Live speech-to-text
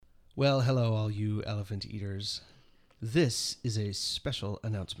Well, hello, all you elephant eaters. This is a special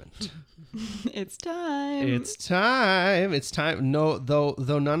announcement. It's time. It's time. It's time. No, though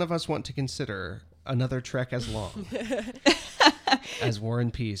none of us want to consider another trek as long as War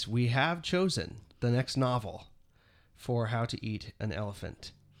and Peace, we have chosen the next novel for How to Eat an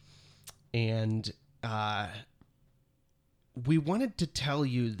Elephant. And we wanted to tell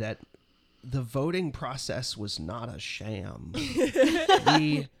you that the voting process was not a sham.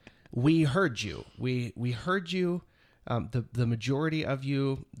 We heard you. We heard you. The majority of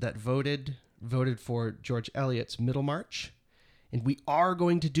you that voted for George Eliot's Middlemarch, and we are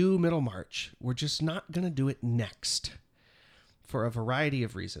going to do Middlemarch. We're just not going to do it next for a variety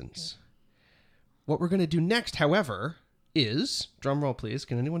of reasons. What we're going to do next, however, is drum roll, please.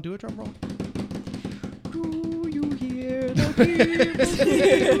 Can anyone do a drum roll? Do you hear the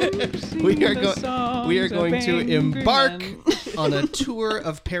bees? We are going to embark on a tour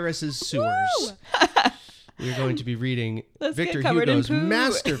of Paris's sewers. We're going to be reading Victor Hugo's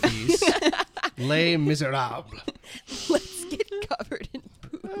masterpiece, Les Miserables. Let's get covered in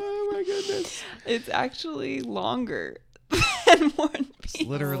poo. Oh my goodness. It's actually longer than War and Peace. It's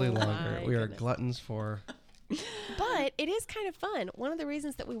literally Oh longer. my We are goodness. gluttons for... But it is kind of fun. One of the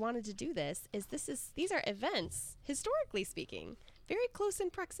reasons that we wanted to do this is these are events, historically speaking, very close in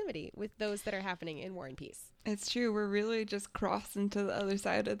proximity with those that are happening in War and Peace. It's true. We're really just crossing to the other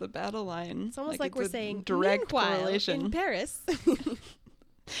side of the battle line. It's almost like we're a saying direct meanwhile, correlation. in Paris.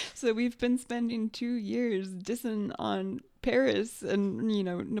 So we've been spending 2 years dissing on Paris and,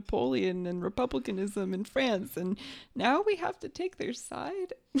 Napoleon and republicanism in France. And now we have to take their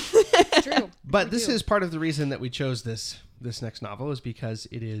side. It's true. But We this do. is part of the reason that we chose this next novel, is because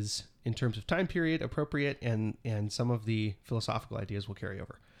it is, in terms of time period, appropriate, and some of the philosophical ideas will carry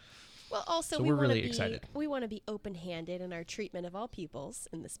over. Well, also, So we we're want to really be excited. we want to be open-handed in our treatment of all peoples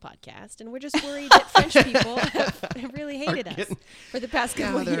in this podcast, and we're just worried that French people have really hated us getting- for the past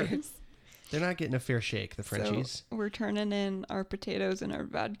couple of they're- years. They're not getting a fair shake, the Frenchies. So we're turning in our potatoes and our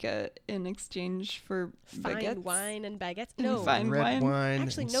vodka in exchange for Fine baguettes. wine and baguettes. And No, fine Red wine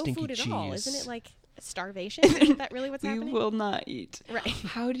actually, and no stinky food at cheese. all. Isn't it like starvation? Isn't that really what's We happening? will not eat. Right.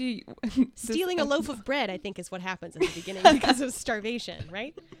 How do you... Stealing a loaf of bread, I think, is what happens in the beginning because of starvation,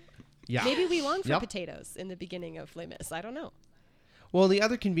 right? Yeah. Maybe we long for Yep. potatoes in the beginning of Les Mis. I don't know. Well, the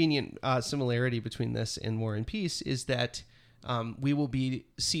other convenient similarity between this and War and Peace is that we will be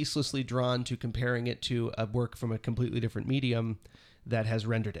ceaselessly drawn to comparing it to a work from a completely different medium that has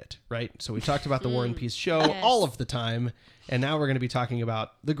rendered it, right? So we talked about the War and Peace show Yes. all of the time, and now we're going to be talking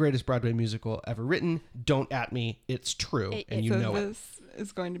about the greatest Broadway musical ever written. Don't at me. It's true, and you so know it. this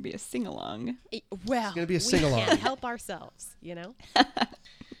is going to be a sing-along. Well, It's gonna be a we sing-along. can't help ourselves,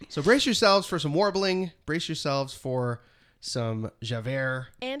 So brace yourselves for some warbling. Brace yourselves for some Javert.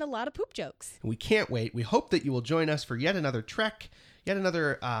 And a lot of poop jokes. We can't wait. We hope that you will join us for yet another trek, yet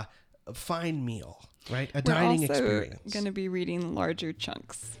another fine meal, right? A We're dining also experience. going to be reading larger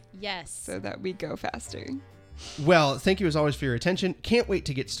chunks Yes. so that we go faster. Well, thank you as always for your attention. Can't wait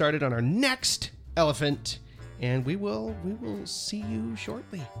to get started on our next elephant, and we will see you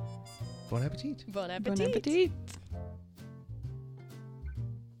shortly. Bon appetit. Bon appetit. Bon appetit.